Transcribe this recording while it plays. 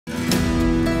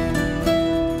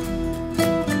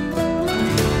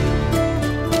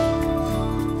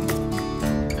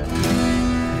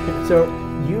So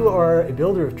you are a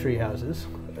builder of tree houses,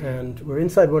 and we're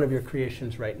inside one of your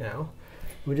creations right now.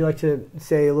 Would you like to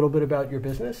say a little bit about your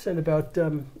business and about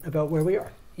where we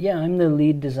are? Yeah, I'm the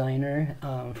lead designer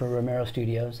for Romero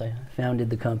Studios. I founded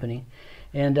the company.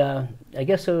 And I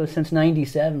guess so since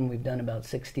 '97 we've done about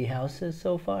 60 houses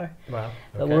so far. Wow. Okay.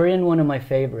 But we're in one of my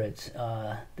favorites.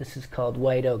 This is called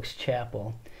White Oaks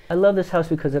Chapel. I love this house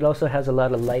because it also has a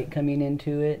lot of light coming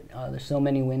into it. There's so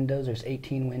many windows, there's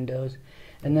 18 windows.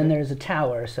 And then there's a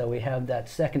tower, so we have that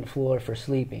second floor for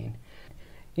sleeping.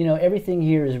 You know, everything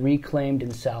here is reclaimed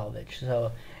and salvaged,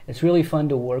 so it's really fun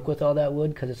to work with all that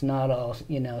wood because it's not all,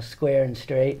 you know, square and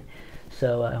straight.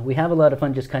 So we have a lot of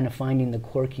fun just kind of finding the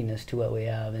quirkiness to what we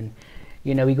have. And,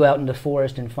 you know, we go out in the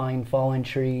forest and find fallen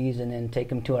trees and then take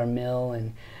them to our mill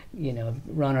and, you know,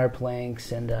 run our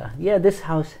planks. And, yeah, this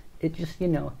house, it just, you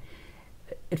know,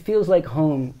 it feels like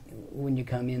home when you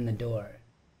come in the door.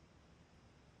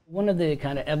 One of the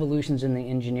kind of evolutions in the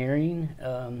engineering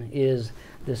is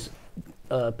this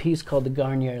piece called the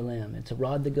Garnier limb. It's a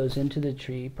rod that goes into the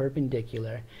tree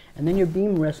perpendicular, and then your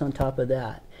beam rests on top of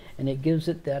that, and it gives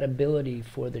it that ability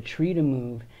for the tree to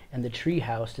move and the tree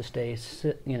house to stay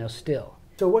still.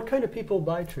 So what kind of people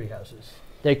buy tree houses?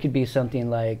 There could be something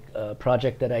like a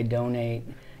project that I donate,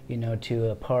 you know,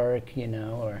 to a park, you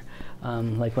know, or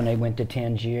like when I went to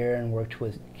Tangier and worked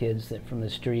with kids from the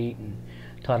street and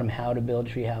taught them how to build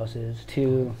tree houses,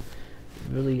 to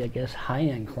really, I guess,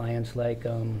 high-end clients like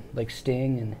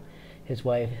Sting and his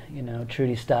wife, you know,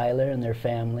 Trudy Styler and their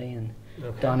family, and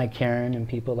Donna Karen and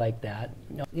people like that.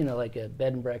 You know, like a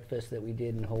bed and breakfast that we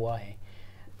did in Hawaii.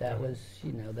 That was,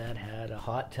 you know, that had a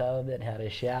hot tub, it had a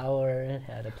shower, it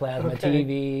had a plasma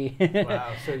TV.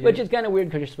 Wow. So which is kind of weird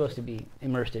because you're supposed to be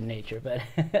immersed in nature, but,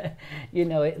 you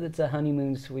know, it's a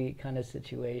honeymoon suite kind of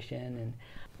situation. And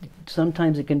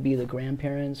sometimes it can be the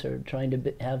grandparents or trying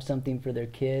to have something for their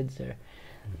kids, or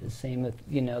the same with,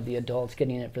 you know, the adults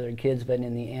getting it for their kids, but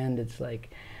in the end it's like,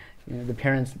 you know, the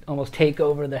parents almost take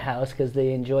over the house because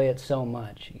they enjoy it so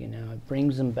much. You know, it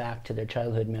brings them back to their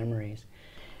childhood memories.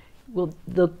 Well,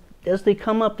 as they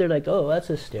come up, they're like, oh, that's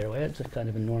a stairway, that's a kind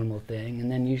of a normal thing,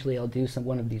 and then usually I'll do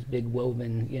one of these big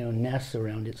woven, you know, nests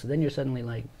around it, so then you're suddenly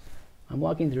like, I'm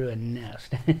walking through a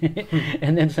nest.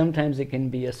 And then sometimes it can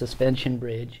be a suspension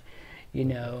bridge, you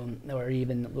know, or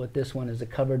even what this one is, a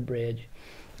covered bridge.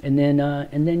 And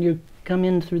then you come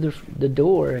in through the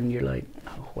door and you're like,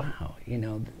 oh, wow, you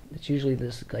know, it's usually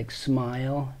this like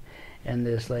smile and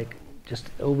this like just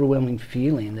overwhelming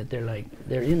feeling that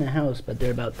they're in the house, but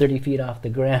they're about 30 feet off the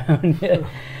ground.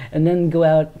 And then go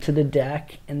out to the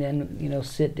deck and then, you know,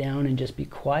 sit down and just be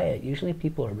quiet. Usually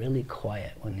people are really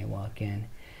quiet when they walk in.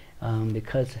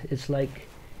 Because it's like,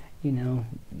 you know,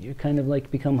 you kind of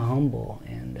like become humble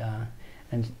and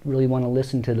really want to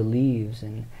listen to the leaves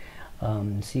and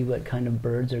see what kind of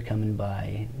birds are coming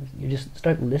by. You just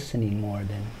start listening more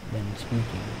than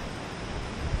speaking.